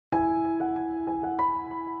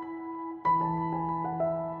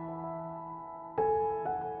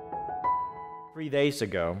3 days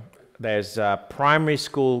ago, there's a primary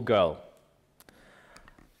school girl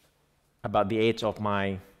about the age of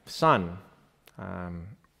my son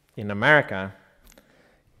in America.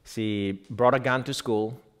 She brought a gun to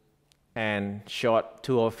school and shot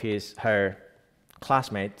two of her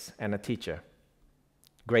classmates and a teacher,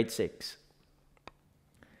 grade 6,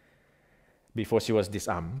 before she was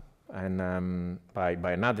disarmed and by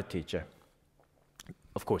another teacher.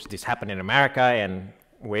 Of course, this happened in America, and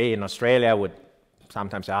we in Australia would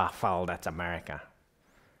sometimes say, foul, that's America.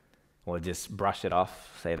 Or just brush it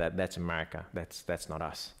off, say that's America, that's not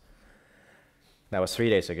us. That was 3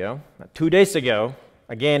 days ago. 2 days ago,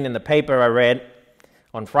 again in the paper I read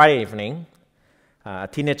on Friday evening, a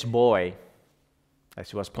teenage boy,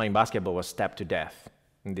 as he was playing basketball, was stabbed to death.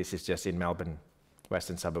 And this is just in Melbourne,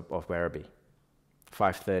 western suburb of Werribee.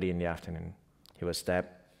 5:30 in the afternoon. He was stabbed.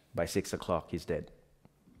 By 6 o'clock, he's dead.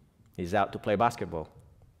 He's out to play basketball.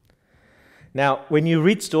 Now, when you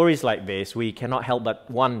read stories like this, we cannot help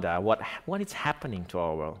but wonder what is happening to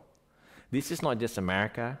our world. This is not just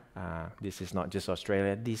America. This is not just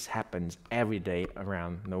Australia. This happens every day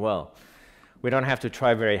around the world. We don't have to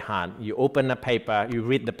try very hard. You open a paper, you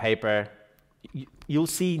read the paper,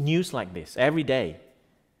 you'll see news like this every day.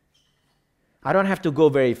 I don't have to go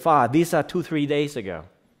very far. These are 2-3 days ago.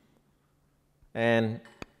 And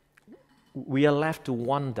we are left to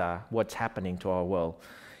wonder what's happening to our world.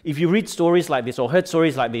 If you read stories like this or heard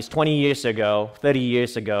stories like this 20 years ago, 30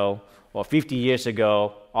 years ago, or 50 years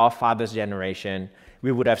ago, our father's generation,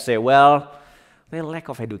 we would have said, well, their lack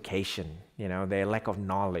of education, their lack of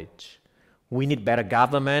knowledge. We need better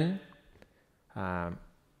government,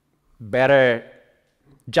 better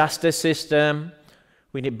justice system.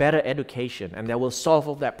 We need better education, and that will solve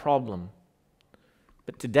all that problem.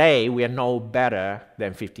 But today, we are no better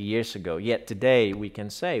than 50 years ago. Yet today, we can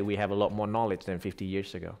say we have a lot more knowledge than 50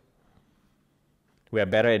 years ago. We have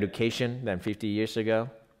better education than 50 years ago.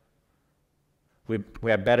 We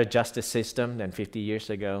have better justice system than 50 years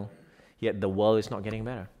ago. Yet the world is not getting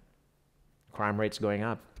better. Crime rates going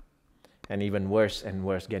up. And even worse and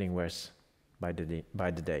worse, getting worse by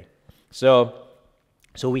the day. So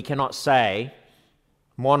we cannot say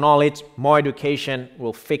more knowledge, more education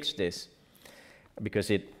will fix this,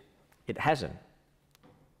 because it hasn't.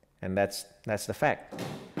 And that's the fact.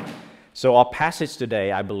 So our passage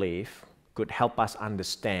today, I believe, could help us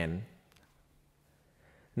understand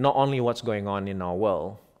not only what's going on in our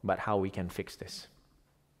world, but how we can fix this.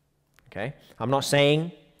 Okay? I'm not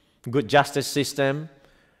saying good justice system,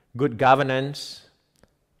 good governance,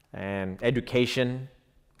 and education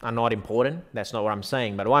are not important. That's not what I'm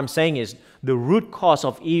saying. But what I'm saying is the root cause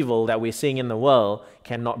of evil that we're seeing in the world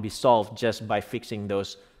cannot be solved just by fixing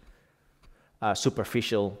those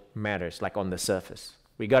superficial matters, like on the surface.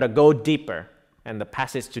 We got to go deeper. And the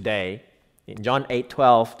passage today, in John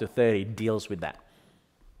 8:12-30, deals with that.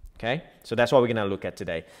 Okay? So that's what we're going to look at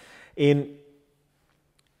today. In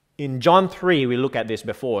John 3, we looked at this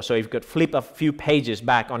before. So if you could flip a few pages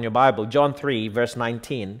back on your Bible, John 3, verse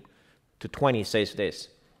 19-20 says this.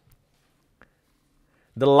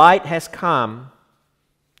 The light has come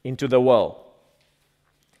into the world,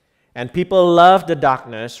 and people love the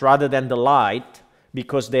darkness rather than the light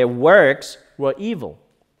because their works were evil.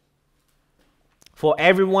 For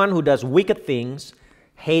everyone who does wicked things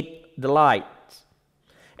hates the light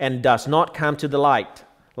and does not come to the light,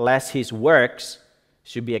 lest his works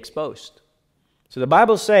should be exposed. So the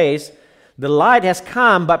Bible says the light has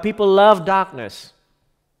come, but people love darkness.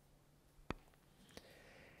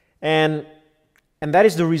 And that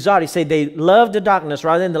is the result. It says they love the darkness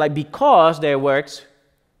rather than the light because their works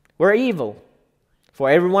were evil. For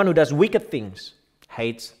everyone who does wicked things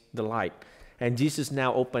hates the light. And Jesus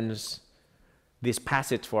now opens this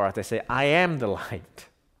passage for us. They say, I am the light.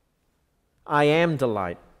 I am the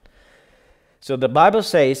light. So the Bible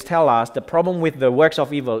tell us the problem with the works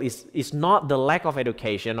of evil is not the lack of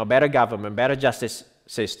education or better government, better justice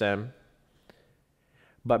system,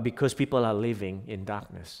 but because people are living in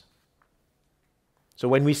darkness. So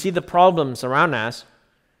when we see the problems around us,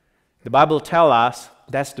 the Bible tells us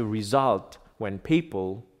that's the result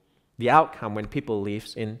the outcome when people live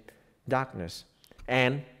in darkness.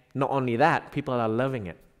 And not only that, people are loving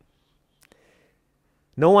it.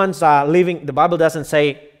 No one's living, the Bible doesn't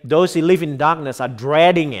say those who live in darkness are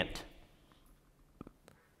dreading it.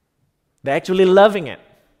 They're actually loving it.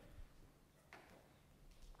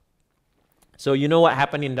 So you know what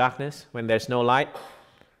happened in darkness when there's no light?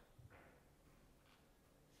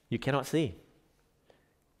 You cannot see.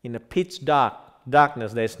 In the pitch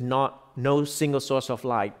darkness, there's no single source of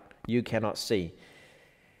light. You cannot see.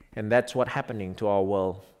 And that's what's happening to our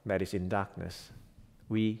world that is in darkness.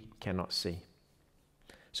 We cannot see.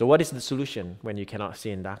 So what is the solution when you cannot see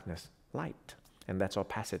in darkness? Light. And that's our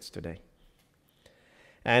passage today.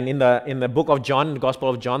 And in the book of John, the Gospel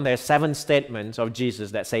of John, there are 7 statements of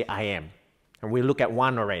Jesus that say, I am. And we look at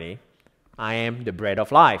one already. I am the bread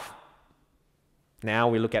of life. Now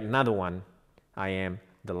we look at another one. I am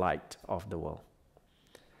the light of the world.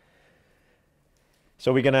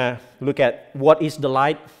 So we're going to look at what is the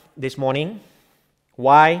light this morning,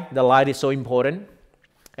 why the light is so important,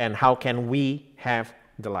 and how can we have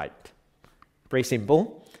the light. Pretty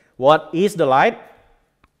simple. What is the light?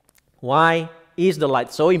 Why is the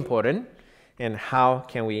light so important? And how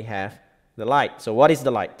can we have the light? So what is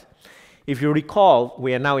the light? If you recall,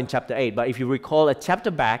 we are now in chapter 8, but if you recall a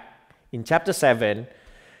chapter back, in chapter 7,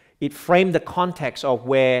 it framed the context of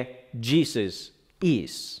where Jesus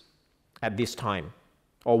is at this time,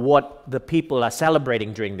 or what the people are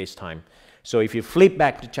celebrating during this time. So if you flip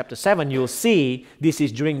back to chapter 7, you'll see this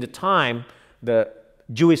is during the time the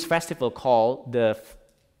Jewish festival called the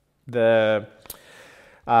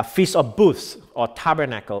Feast of Booths, or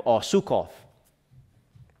Tabernacle, or Sukkoth.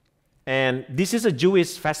 And this is a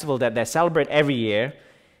Jewish festival that they celebrate every year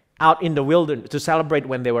out in the wilderness, to celebrate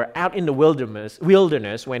when they were out in the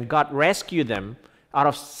wilderness when God rescued them out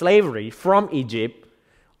of slavery from Egypt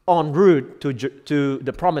en route to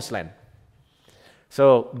the Promised Land.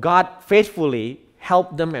 So God faithfully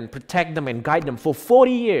helped them and protect them and guide them for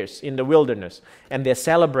 40 years in the wilderness. And they're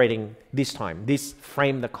celebrating this time. This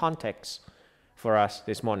framed the context for us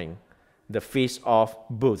this morning. The Feast of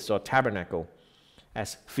Booths, or Tabernacle,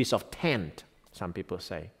 as Feast of Tent, some people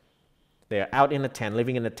say. They are out in a tent,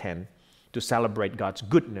 living in a tent, to celebrate God's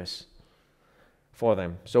goodness for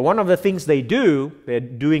them. So one of the things they do, they're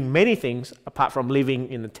doing many things apart from living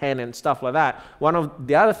in a tent and stuff like that. One of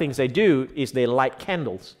the other things they do is they light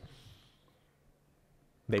candles.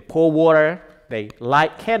 They pour water, they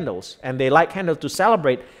light candles, and they light candles to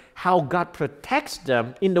celebrate how God protects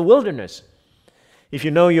them in the wilderness. If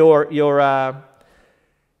you know your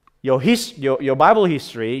Bible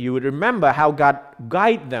history, you would remember how God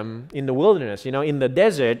guided them in the wilderness. You know, in the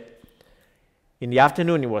desert, in the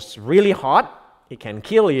afternoon it was really hot, it can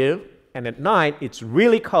kill you, and at night it's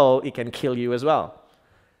really cold, it can kill you as well.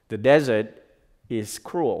 The desert is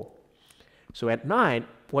cruel. So at night,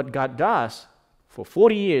 what God does for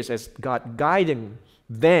 40 years as God guiding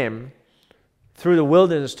them through the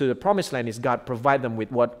wilderness to the Promised Land is God provide them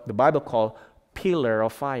with what the Bible calls pillar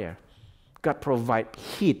of fire. God provide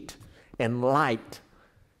heat and light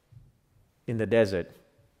in the desert.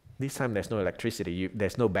 This time there's no electricity.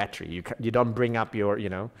 There's no battery. You don't bring up your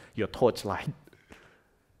torch light.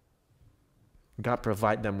 God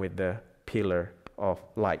provide them with the pillar of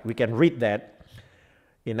light. We can read that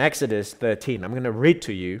in Exodus 13. I'm going to read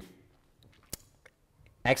to you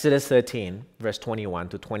Exodus 13, verse 21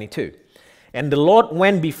 to 22. And the Lord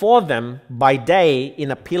went before them by day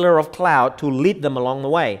in a pillar of cloud to lead them along the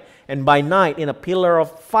way, and by night in a pillar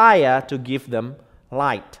of fire to give them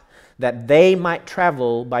light, that they might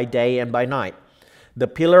travel by day and by night. The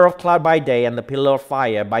pillar of cloud by day and the pillar of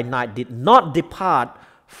fire by night did not depart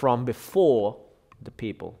from before the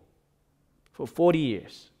people. For 40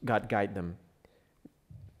 years, God guided them.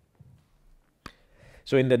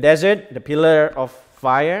 So in the desert, the pillar of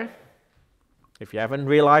fire, if you haven't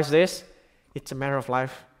realized this, it's a matter of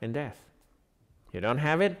life and death. You don't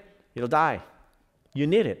have it, you'll die. You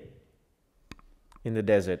need it in the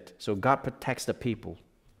desert. So God protects the people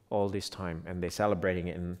all this time, and they're celebrating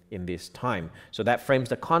it in this time. So that frames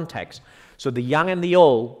the context. So the young and the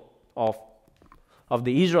old of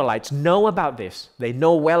the Israelites know about this. They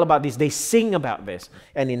know well about this. They sing about this.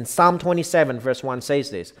 And in Psalm 27, verse 1 says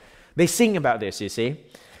this. They sing about this, you see.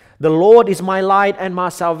 The Lord is my light and my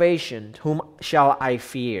salvation. Whom shall I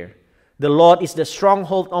fear? The Lord is the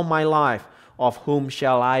stronghold of my life. Of whom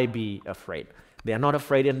shall I be afraid? They are not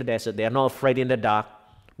afraid in the desert. They are not afraid in the dark.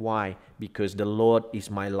 Why? Because the Lord is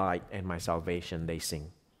my light and my salvation, they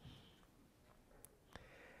sing.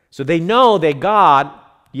 So they know that God,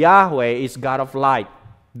 Yahweh, is God of light,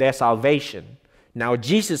 their salvation. Now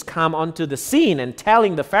Jesus come onto the scene and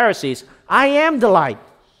telling the Pharisees, I am the light.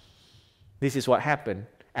 This is what happened.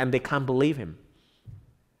 And they can't believe him.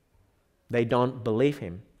 They don't believe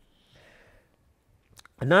him.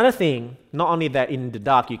 Another thing, not only that in the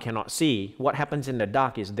dark you cannot see, what happens in the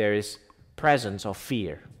dark is there is presence of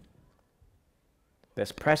fear.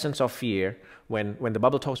 There's presence of fear. When the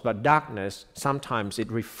Bible talks about darkness, sometimes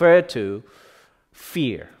it refers to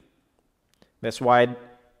fear. That's why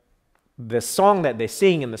the song that they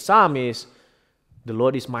sing in the psalm is, the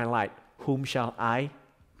Lord is my light. Whom shall I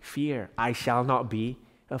fear? I shall not be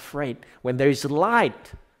afraid. When there is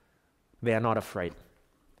light, they are not afraid.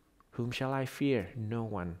 Whom shall I fear? No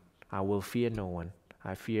one. I will fear no one.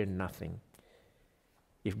 I fear nothing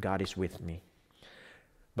if God is with me.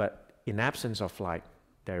 But in absence of light,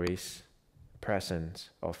 there is presence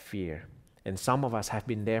of fear. And some of us have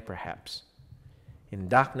been there perhaps. In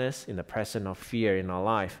darkness, in the presence of fear in our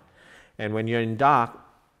life. And when you're in dark,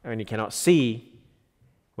 when you cannot see,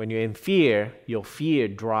 when you're in fear, your fear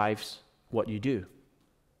drives what you do,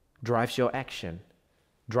 drives your action,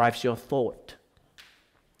 drives your thought.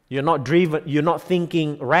 You're not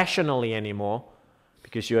thinking rationally anymore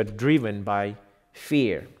because you are driven by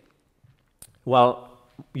fear. Well,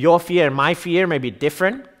 your fear and my fear may be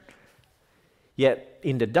different, yet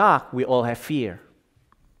in the dark, we all have fear.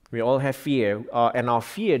 We all have fear, and our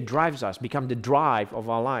fear drives us, become the drive of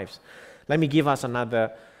our lives. Let me give us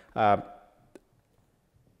another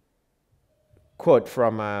quote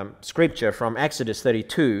from Scripture, from Exodus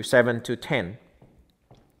 32, 7 to 10.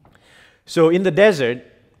 So in the desert,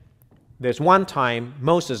 there's one time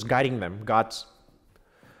Moses guiding them, God's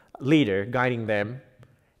leader guiding them,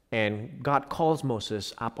 and God calls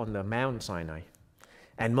Moses up on the Mount Sinai.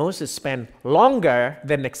 And Moses spent longer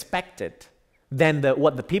than expected, than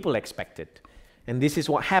what the people expected. And this is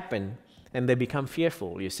what happened, and they become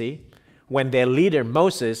fearful, you see. When their leader,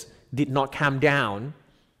 Moses, did not come down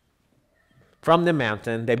from the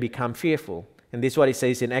mountain, they become fearful. And this is what it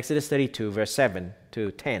says in Exodus 32, verse 7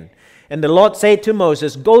 to 10. And the Lord said to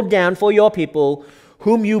Moses, "Go down, for your people,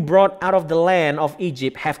 whom you brought out of the land of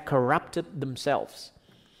Egypt, have corrupted themselves.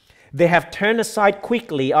 They have turned aside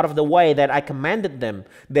quickly out of the way that I commanded them.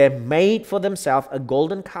 They have made for themselves a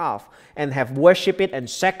golden calf and have worshipped it and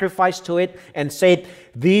sacrificed to it and said,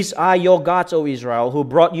 'These are your gods, O Israel, who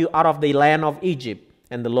brought you out of the land of Egypt.'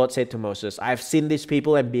 And the Lord said to Moses, 'I have seen this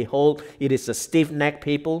people, and behold, it is a stiff-necked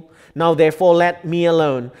people. Now therefore let me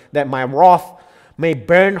alone, that my wrath may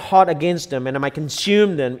burn hot against them, and I may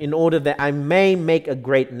consume them, in order that I may make a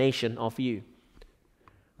great nation of you.'"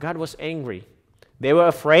 God was angry. They were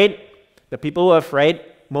afraid. The people were afraid.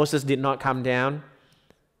 Moses did not come down.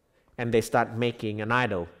 And they start making an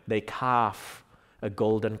idol. They carve a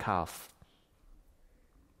golden calf.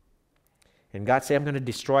 And God said, "I'm going to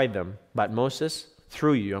destroy them. But Moses,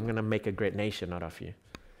 through you, I'm going to make a great nation out of you."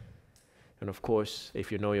 And of course,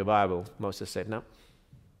 if you know your Bible, Moses said, "No,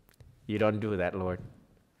 you don't do that, Lord.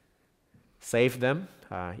 Save them.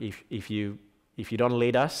 If you don't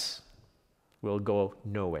lead us, we'll go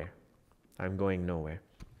nowhere. I'm going nowhere."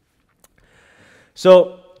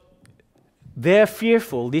 So they're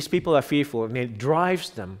fearful. These people are fearful, and it drives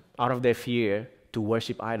them out of their fear to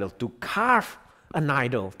worship idols, to carve an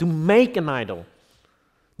idol, to make an idol.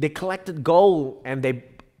 They collected gold and they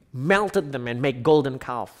melted them and made golden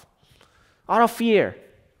calf out of fear.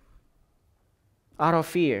 Out of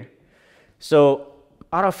fear. So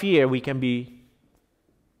out of fear, we can be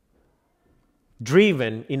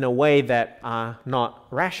driven in a way that are not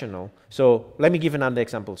rational. So let me give another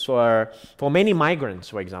example. So for many migrants,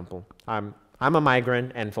 for example, I'm a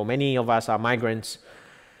migrant, and for many of us are migrants.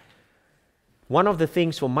 One of the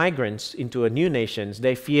things for migrants into a new nation,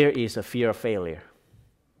 they fear is a fear of failure,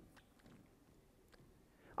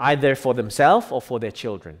 either for themselves or for their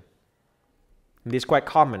children. And this is quite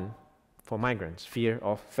common for migrants, fear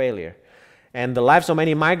of failure. And the lives of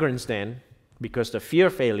many migrants then, because the fear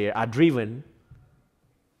of failure, are driven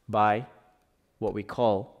by what we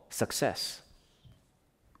call success.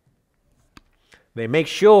 They make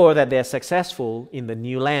sure that they're successful in the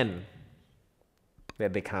new land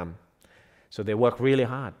that they come. So they work really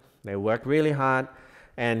hard. They work really hard,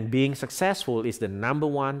 and being successful is the number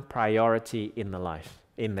one priority in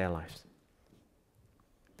their lives.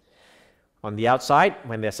 On the outside,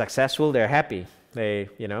 when they're successful, they're happy.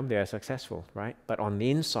 They're successful, right? But on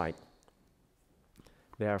the inside,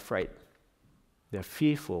 they're afraid. They're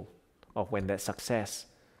fearful of when that success is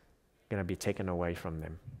going to be taken away from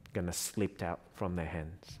them, going to slip out from their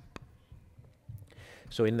hands.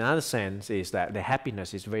 So in another sense is that their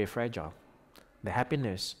happiness is very fragile. Their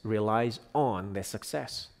happiness relies on their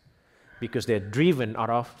success because they're driven out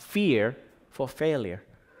of fear for failure.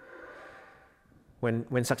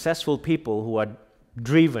 When successful people who are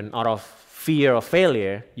driven out of fear of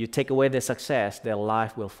failure, you take away their success, their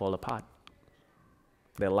life will fall apart.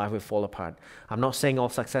 Their life will fall apart. I'm not saying all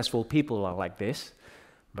successful people are like this,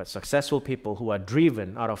 but successful people who are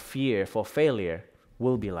driven out of fear for failure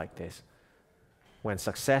will be like this. When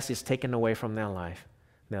success is taken away from their life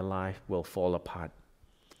will fall apart.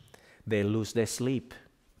 They lose their sleep,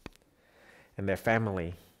 and their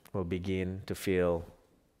family will begin to feel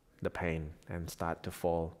the pain and start to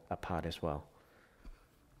fall apart as well.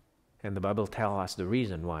 And the Bible tells us the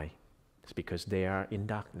reason why. It's because they are in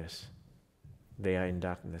darkness. they are in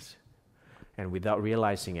darkness. And without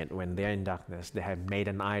realizing it, when they're in darkness, they have made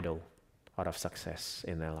an idol out of success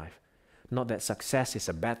in their life. Not that success is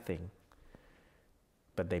a bad thing,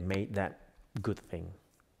 but they made that good thing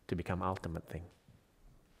to become ultimate thing.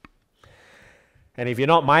 And if you're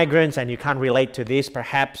not migrants and you can't relate to this,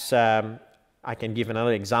 perhaps I can give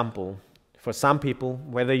another example. For some people,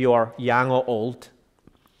 whether you are young or old,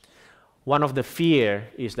 one of the fear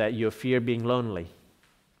is that you fear being lonely.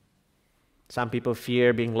 Some people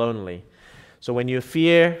fear being lonely. So when your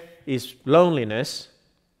fear is loneliness,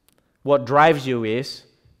 what drives you is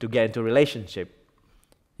to get into a relationship.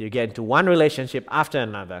 You get into one relationship after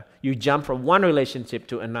another. You jump from one relationship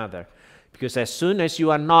to another. Because as soon as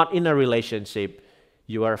you are not in a relationship,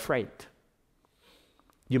 you are afraid.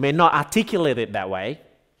 You may not articulate it that way,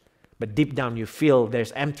 but deep down you feel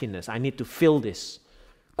there's emptiness. I need to fill this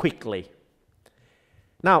quickly.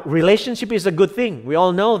 Now, relationship is a good thing. We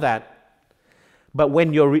all know that. But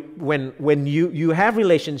when you have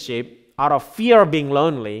relationship out of fear of being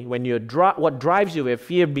lonely, when what drives you is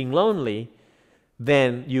fear of being lonely,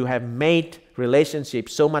 then you have made relationship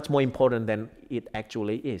so much more important than it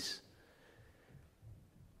actually is.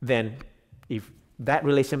 Then if that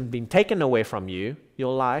relationship has been taken away from you,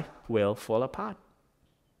 your life will fall apart.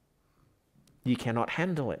 You cannot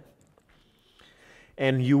handle it.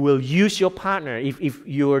 And you will use your partner. If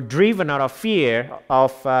you are driven out of fear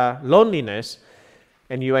of loneliness,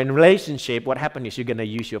 and you are in a relationship, what happens is you're going to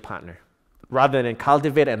use your partner. Rather than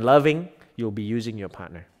cultivate and loving, you'll be using your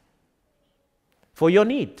partner for your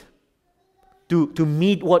need, to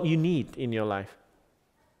meet what you need in your life.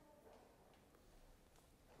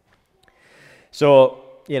 So,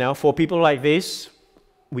 for people like this,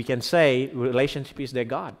 we can say relationship is their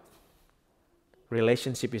God.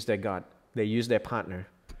 Relationship is their God. They use their partner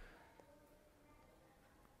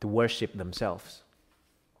to worship themselves.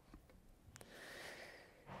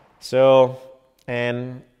 So,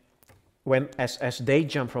 and as they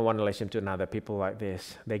jump from one relationship to another, people like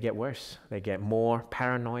this, they get worse. They get more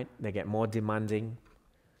paranoid. They get more demanding.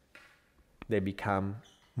 They become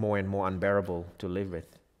more and more unbearable to live with.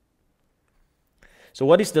 So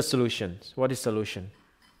what is the solution? What is the solution?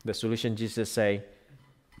 The solution, Jesus say,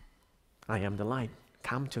 I am the light.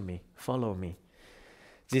 Come to me. Follow me.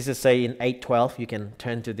 Jesus say in 8:12, you can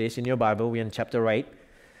turn to this in your Bible. We're in chapter 8.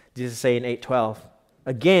 Jesus say in 8:12,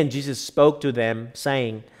 again, Jesus spoke to them,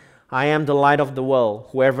 saying, I am the light of the world.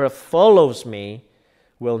 Whoever follows me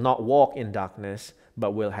will not walk in darkness,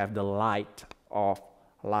 but will have the light of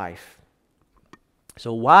life.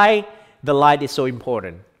 So why the light is so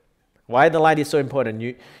important? Why the light is so important?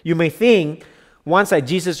 You may think, once that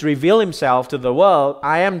Jesus revealed himself to the world,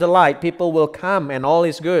 I am the light, people will come and all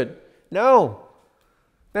is good. No,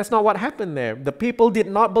 that's not what happened there. The people did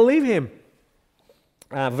not believe him.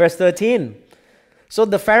 Verse 13. So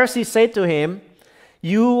the Pharisees said to him,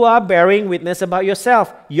 you are bearing witness about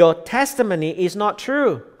yourself. Your testimony is not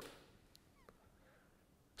true.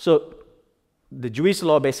 So the Jewish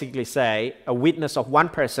law basically say a witness of one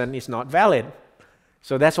person is not valid.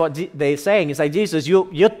 So that's what they're saying. It's like, Jesus,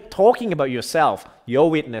 you're talking about yourself. Your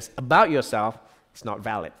witness about yourself is not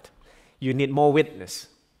valid. You need more witness.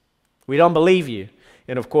 We don't believe you.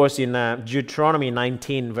 And of course, in Deuteronomy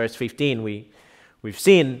 19, verse 15, we've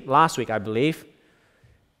seen last week, I believe,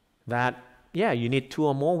 that, you need 2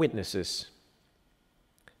 or more witnesses.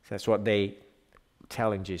 That's what they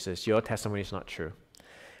telling Jesus. Your testimony is not true.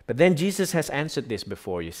 But then Jesus has answered this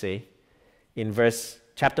before, you see, in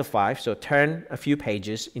chapter 5. So turn a few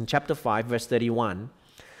pages in chapter 5, verse 31.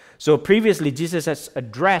 So previously, Jesus has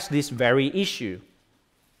addressed this very issue,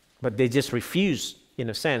 but they just refused, in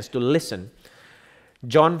a sense, to listen.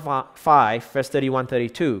 John 5, verse 31,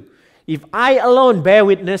 32. If I alone bear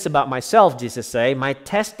witness about myself, Jesus say, my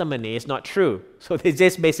testimony is not true. So they're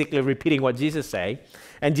just basically repeating what Jesus say.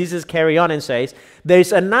 And Jesus carry on and says, there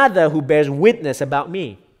is another who bears witness about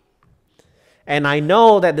me. And I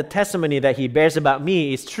know that the testimony that he bears about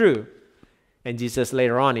me is true. And Jesus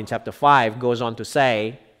later on in chapter 5 goes on to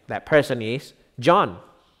say that person is John,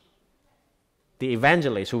 the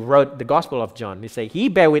evangelist who wrote the Gospel of John. They say, he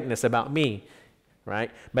bear witness about me.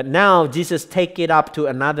 Right? But now Jesus take it up to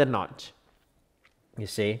another notch. You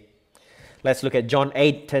see? Let's look at John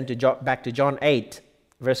 8. Back to John 8,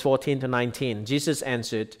 verse 14 to 19. Jesus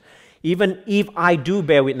answered, even if I do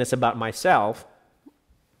bear witness about myself,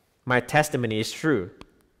 my testimony is true.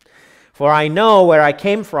 For I know where I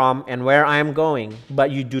came from and where I am going,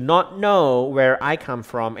 but you do not know where I come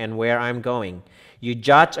from and where I am going. You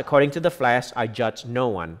judge according to the flesh, I judge no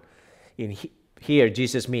one. Here,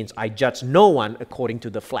 Jesus means, I judge no one according to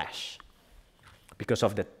the flesh. because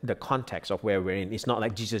of the context of where we're in. It's not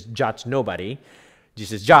like Jesus judged nobody.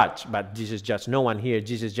 Jesus judged, but Jesus judged no one here.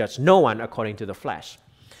 Jesus judged no one according to the flesh.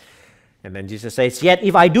 And then Jesus says, "Yet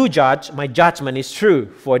if I do judge, my judgment is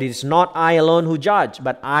true, for it is not I alone who judge,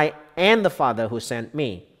 but I and the Father who sent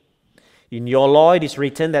me. In your law it is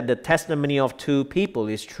written that the testimony of two people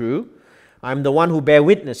is true. I am the one who bear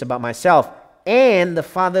witness about myself, and the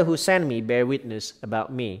Father who sent me bear witness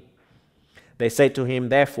about me." They said to him,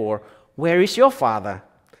 therefore, "Where is your Father?"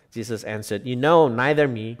 Jesus answered, "You know neither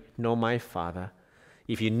me nor my Father.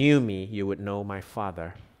 If you knew me, you would know my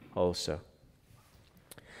Father also."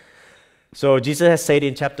 So Jesus has said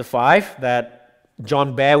in chapter 5 that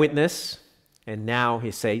John bear witness, and now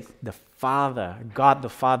he says the Father, God the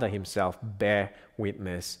Father himself, bear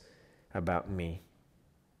witness about me.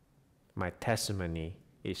 My testimony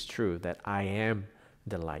is true that I am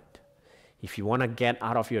the light. If you want to get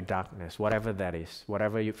out of your darkness, whatever that is,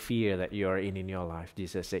 whatever you fear that you are in your life,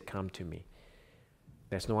 Jesus said, "Come to me."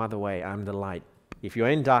 There's no other way. I'm the light. If you're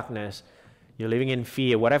in darkness, you're living in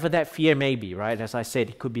fear, whatever that fear may be, right? As I said,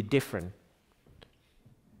 it could be different.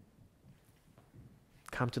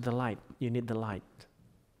 Come to the light. You need the light.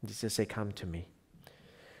 Jesus said, "Come to me."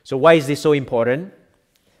 So why is this so important?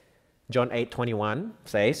 John 8:21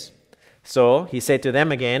 says, "So he said to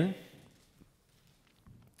them again,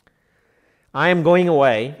 I am going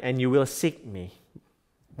away, and you will seek me."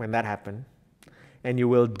 When that happened, "and you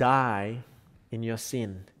will die in your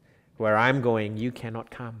sin. Where I'm going, you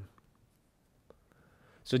cannot come."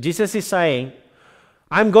 So Jesus is saying,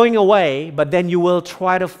 I'm going away, but then you will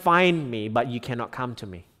try to find me, but you cannot come to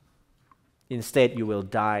me. Instead, you will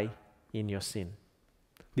die in your sin.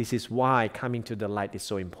 This is why coming to the light is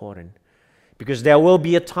so important. Because there will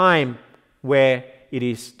be a time where it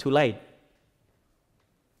is too late.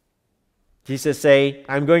 Jesus say,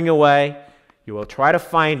 I'm going away, you will try to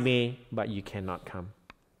find me, but you cannot come.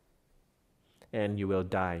 And you will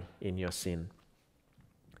die in your sin.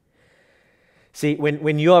 See,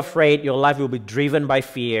 when you're afraid, your life will be driven by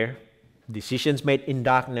fear. Decisions made in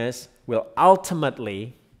darkness will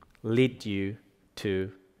ultimately lead you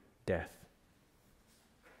to death.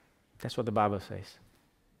 That's what the Bible says.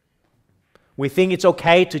 We think it's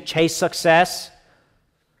okay to chase success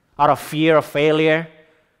out of fear of failure,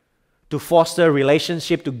 to foster a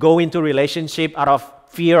relationship, to go into a relationship out of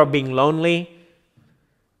fear of being lonely.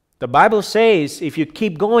 The Bible says if you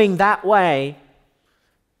keep going that way,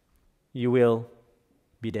 you will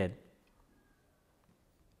be dead.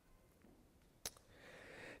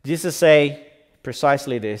 Jesus say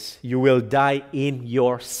precisely this: you will die in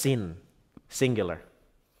your sin. Singular.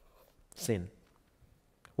 Sin.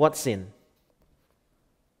 What sin?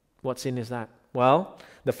 What sin is that? Well,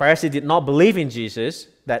 the Pharisees did not believe in Jesus,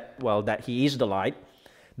 that he is the light,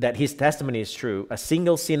 that his testimony is true. A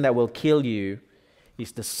single sin that will kill you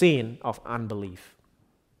is the sin of unbelief.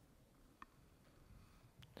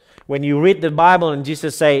 When you read the Bible and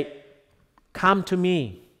Jesus say, come to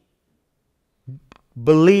me,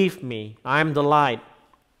 believe me, I'm the light.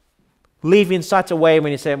 Live in such a way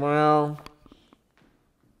when you say, well,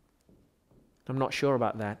 I'm not sure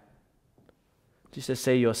about that. Jesus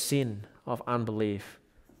say your sin of unbelief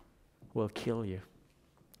will kill you.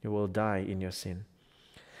 You will die in your sin.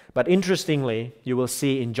 But interestingly, you will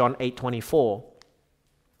see in John 8:24,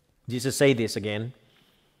 Jesus say this again.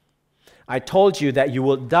 I told you that you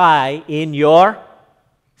will die in your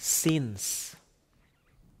sins.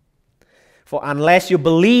 For unless you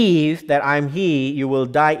believe that I'm He, you will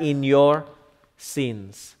die in your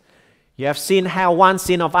sins. You have seen how one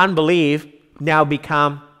sin of unbelief now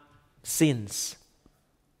become sins.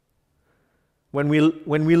 When we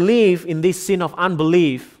live in this sin of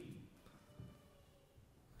unbelief,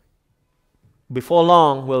 before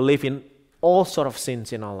long we'll live in all sort of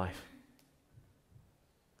sins in our life.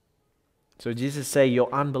 So Jesus say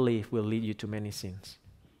your unbelief will lead you to many sins.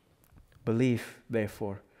 Believe,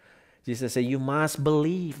 therefore. Jesus say you must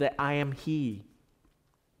believe that I am He.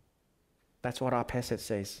 That's what our passage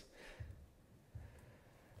says.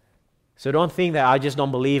 So don't think that I just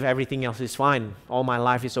don't believe everything else is fine. All my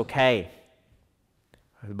life is okay.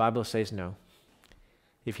 The Bible says no.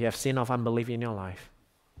 If you have sin of unbelief in your life,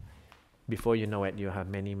 before you know it, you have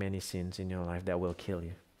many, many sins in your life that will kill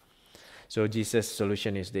you. So Jesus'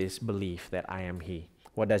 solution is this: believe that I am He.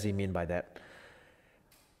 What does He mean by that?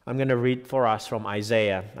 I'm going to read for us from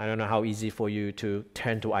Isaiah. I don't know how easy for you to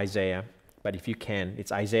turn to Isaiah, but if you can,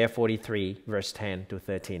 it's Isaiah 43, verse 10 to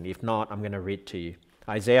 13. If not, I'm going to read to you.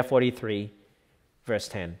 Isaiah 43, verse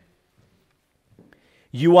 10.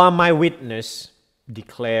 You are my witness,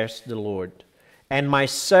 declares the Lord, and my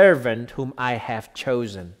servant whom I have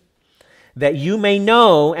chosen, that you may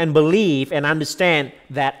know and believe and understand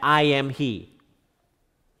that I am He.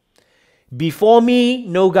 Before me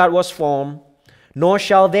no God was formed, nor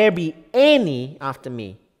shall there be any after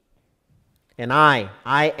me. And I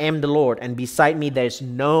am the Lord, and beside me there is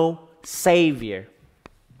no Savior.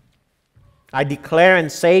 I declare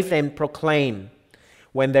and say and proclaim,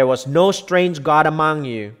 when there was no strange God among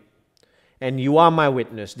you, and you are my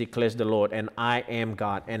witness, declares the Lord, and I am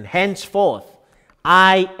God. And henceforth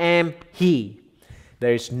I am He.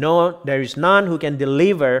 There is none who can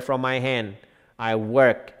deliver from my hand. I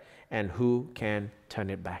work, and who can turn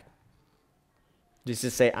it back?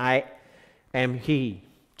 Jesus say, I am He.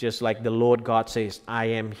 Just like the Lord God says, I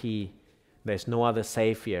am He. There's no other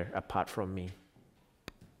Savior apart from me.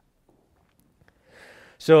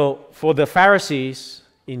 So for the Pharisees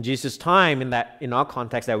in Jesus' time, in our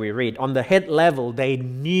context that we read, on the head level, they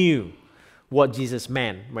knew what Jesus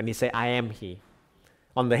meant when He said, I am He.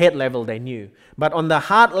 On the head level, they knew. But on the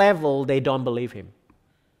heart level, they don't believe Him.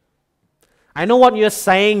 I know what you're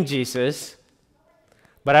saying, Jesus,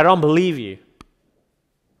 but I don't believe you.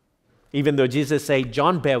 Even though Jesus said,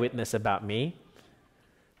 John bear witness about me,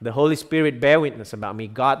 the Holy Spirit bear witness about me,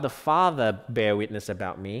 God the Father bear witness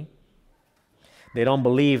about me. They don't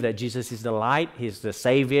believe that Jesus is the light, He's the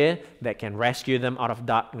Savior that can rescue them out of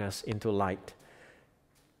darkness into light.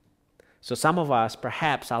 So some of us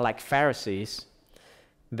perhaps are like Pharisees,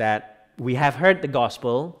 that we have heard the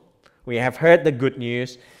gospel, we have heard the good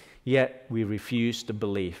news, yet we refuse to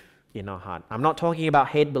believe in our heart. I'm not talking about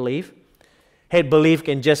head belief. Head belief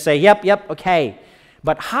can just say, yep, okay.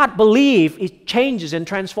 But heart belief, it changes and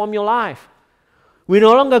transforms your life. We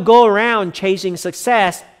no longer go around chasing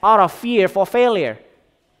success out of fear for failure.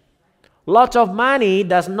 Lots of money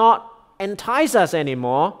does not entice us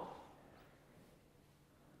anymore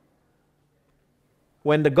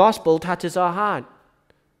when the gospel touches our heart,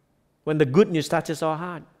 when the good news touches our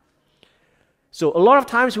heart. So a lot of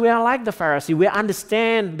times we are like the Pharisee. We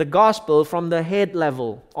understand the gospel from the head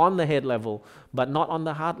level, on the head level, but not on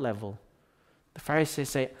the heart level. The Pharisees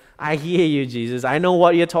say, I hear you, Jesus. I know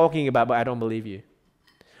what you're talking about, but I don't believe you.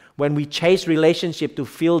 When we chase relationship to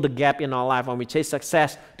fill the gap in our life, when we chase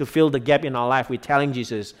success to fill the gap in our life, we're telling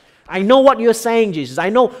Jesus, I know what you're saying, Jesus. I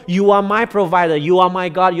know you are my provider. You are my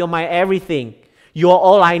God. You're my everything. You are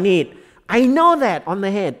all I need. I know that on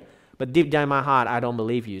the head. But deep down in my heart, I don't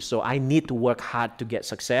believe you. So I need to work hard to get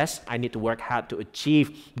success. I need to work hard to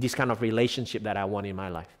achieve this kind of relationship that I want in my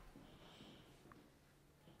life.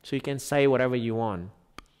 So you can say whatever you want.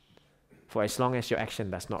 For as long as your action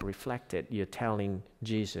does not reflect it, you're telling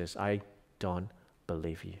Jesus, I don't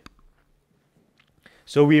believe you.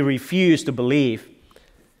 So we refuse to believe.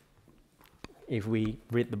 If we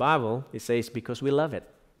read the Bible, it says because we love it.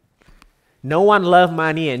 No one loves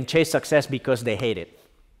money and chase success because they hate it.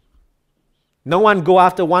 No one go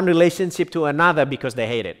after one relationship to another because they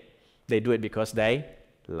hate it. They do it because they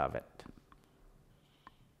love it.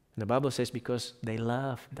 The Bible says because they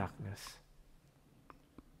love darkness.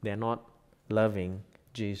 They're not loving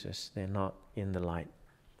Jesus. They're not in the light.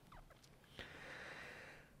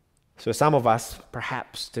 So some of us,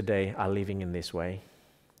 perhaps today, are living in this way.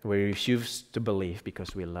 We refuse to believe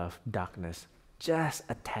because we love darkness just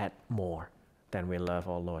a tad more than we love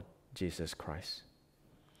our Lord Jesus Christ.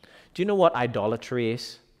 Do you know what idolatry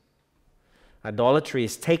is? Idolatry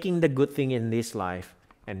is taking the good thing in this life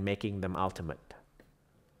and making them ultimate.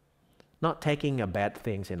 Not taking a bad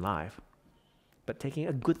things in life, but taking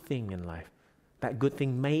a good thing in life. That good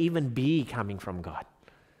thing may even be coming from God.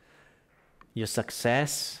 Your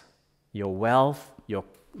success, your wealth,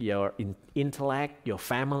 your intellect, your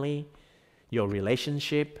family, your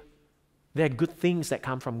relationship, they're good things that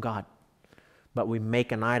come from God. But we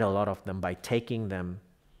make an idol out of them by taking them,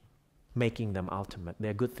 making them ultimate.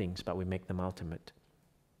 They're good things, but we make them ultimate.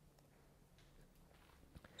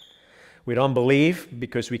 We don't believe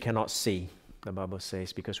because we cannot see, the Bible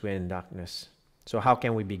says, because we're in darkness. So how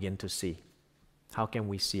can we begin to see? How can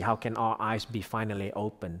we see? How can our eyes be finally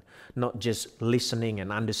open? Not just listening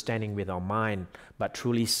and understanding with our mind, but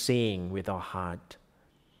truly seeing with our heart.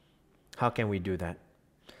 How can we do that?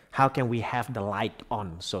 How can we have the light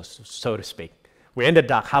on, so to speak? We're in the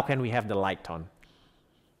dark. How can we have the light on?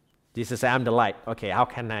 Jesus said, I'm the light. Okay, how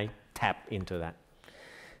can I tap into that?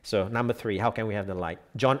 So number 3, how can we have the light?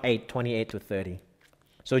 John 8:28-30.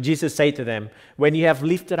 So Jesus said to them, when you have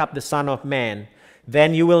lifted up the Son of Man,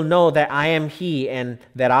 then you will know that I am He, and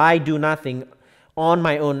that I do nothing on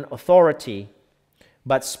my own authority,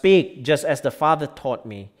 but speak just as the Father taught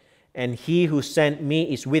me. And He who sent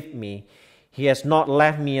me is with me. He has not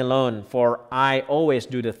left me alone, for I always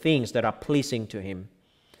do the things that are pleasing to Him.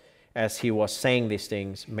 As He was saying these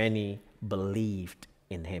things, many believed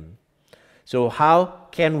in him. So how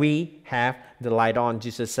can we have the light on?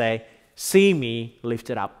 Jesus say, see me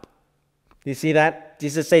lifted up. You see that?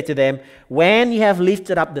 Jesus said to them, when you have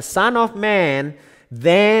lifted up the Son of Man,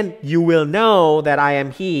 then you will know that I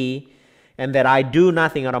am he, and that I do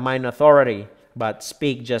nothing out of mine authority, but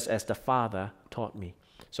speak just as the Father taught me.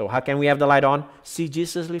 So how can we have the light on? See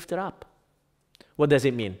Jesus lifted up. What does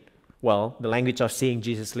it mean? Well, the language of seeing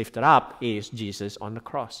Jesus lifted up is Jesus on the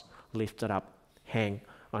cross, lifted up, hang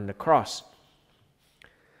on the cross.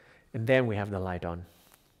 And then we have the light on.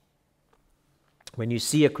 When you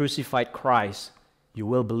see a crucified Christ, you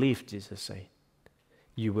will believe, Jesus said.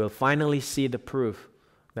 You will finally see the proof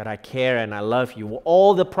that I care and I love you.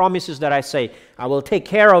 All the promises that I say, I will take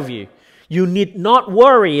care of you. You need not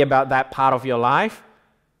worry about that part of your life,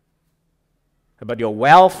 about your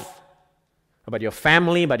wealth, about your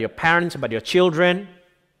family, about your parents, about your children,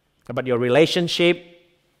 about your relationship.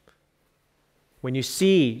 When you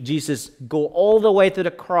see Jesus go all the way to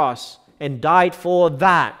the cross and died for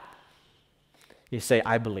that, you say,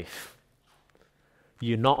 I believe.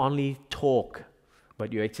 You not only talk,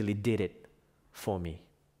 but you actually did it for me.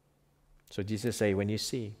 So Jesus say, when you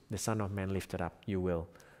see the Son of Man lifted up, you will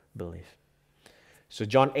believe. So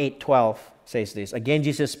John 8:12 says this. Again,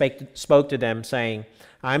 Jesus spoke to them, saying,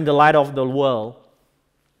 I am the light of the world.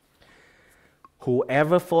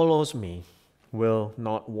 Whoever follows me will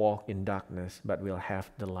not walk in darkness, but will have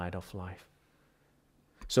the light of life.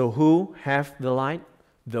 So who have the light?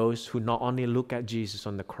 Those who not only look at Jesus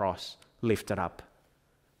on the cross, lifted up,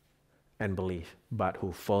 and believe, but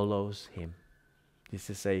who follows him.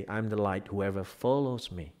 Jesus say, I'm the light. Whoever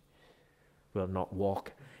follows me will not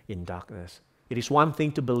walk in darkness. It is one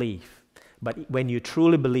thing to believe, but when you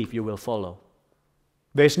truly believe, you will follow.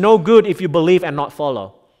 There's no good if you believe and not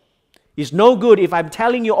follow. It's no good if I'm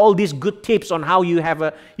telling you all these good tips on how you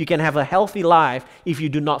can have a healthy life if you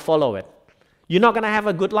do not follow it. You're not going to have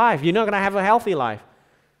a good life. You're not going to have a healthy life.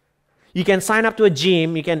 You can sign up to a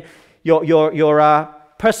gym. Your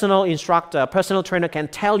personal instructor, personal trainer can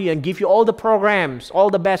tell you and give you all the programs, all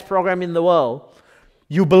the best program in the world.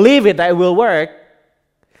 You believe it that it will work,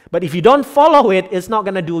 but if you don't follow it, it's not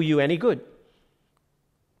going to do you any good.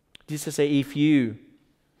 Jesus say, you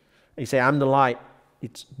say, I'm the light.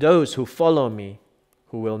 It's those who follow me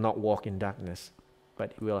who will not walk in darkness,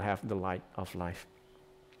 but will have the light of life.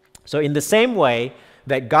 So in the same way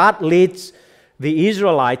that God leads the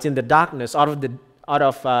Israelites in the darkness out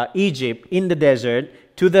of Egypt in the desert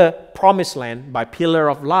to the promised land by pillar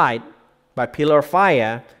of light, by pillar of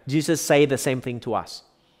fire, Jesus say the same thing to us.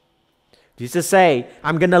 Jesus say,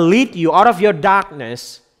 I'm going to lead you out of your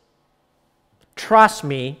darkness. Trust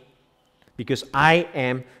me, because I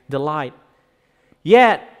am the light.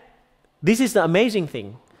 Yet, this is the amazing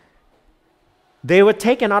thing. They were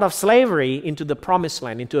taken out of slavery into the promised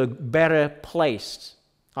land, into a better place,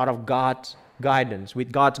 out of God's guidance,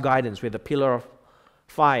 with the pillar of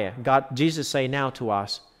fire. Jesus say now to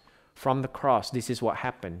us, from the cross, this is what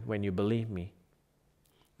happened when you believe me.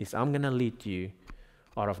 I'm going to lead you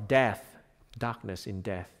out of death, darkness in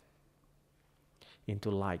death, into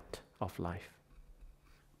light of life.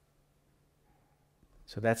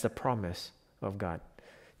 So that's the promise of God.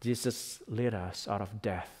 Jesus led us out of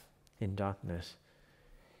death in darkness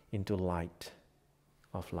into light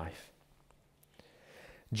of life.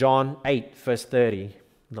 John 8 verse 30,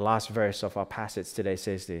 the last verse of our passage today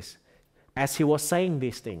says this. As he was saying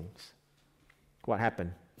these things, what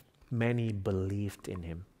happened? Many believed in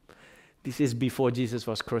him. This is before Jesus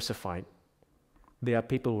was crucified. There are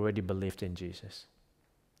people who already believed in Jesus.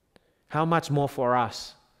 How much more for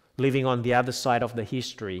us, living on the other side of the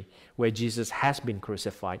history where Jesus has been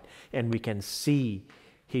crucified and we can see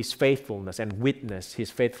his faithfulness and witness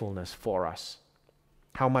his faithfulness for us.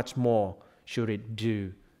 How much more should it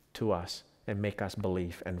do to us and make us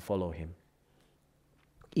believe and follow him?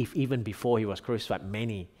 If even before he was crucified,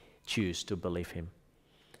 many choose to believe him.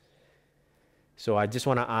 So I just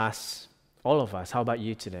want to ask all of us, how about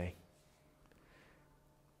you today?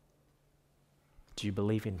 Do you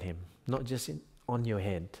believe in him? Not just on your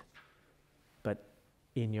head, but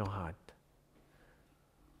in your heart.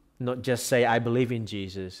 Not just say, I believe in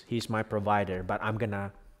Jesus, he's my provider, but I'm going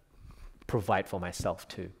to provide for myself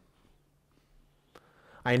too.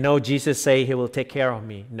 I know Jesus say he will take care of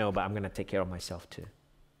me. No, but I'm going to take care of myself too.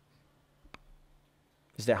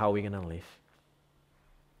 Is that how we're going to live?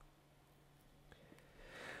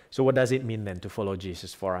 So what does it mean then to follow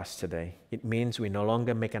Jesus for us today? It means we no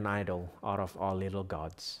longer make an idol out of our little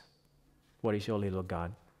gods. What is your little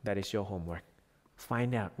god? That is your homework.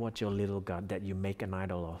 Find out what's your little god that you make an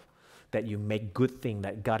idol of, that you make good thing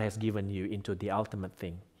that God has given you into the ultimate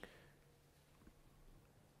thing.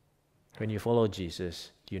 When you follow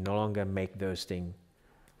Jesus, you no longer make those things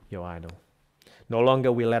your idol. No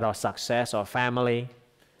longer we let our success, our family,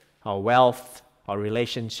 our wealth, our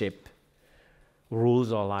relationship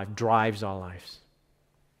rules our life, drives our lives.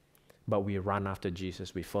 But we run after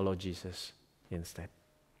Jesus, we follow Jesus instead.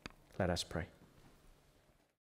 Let us pray.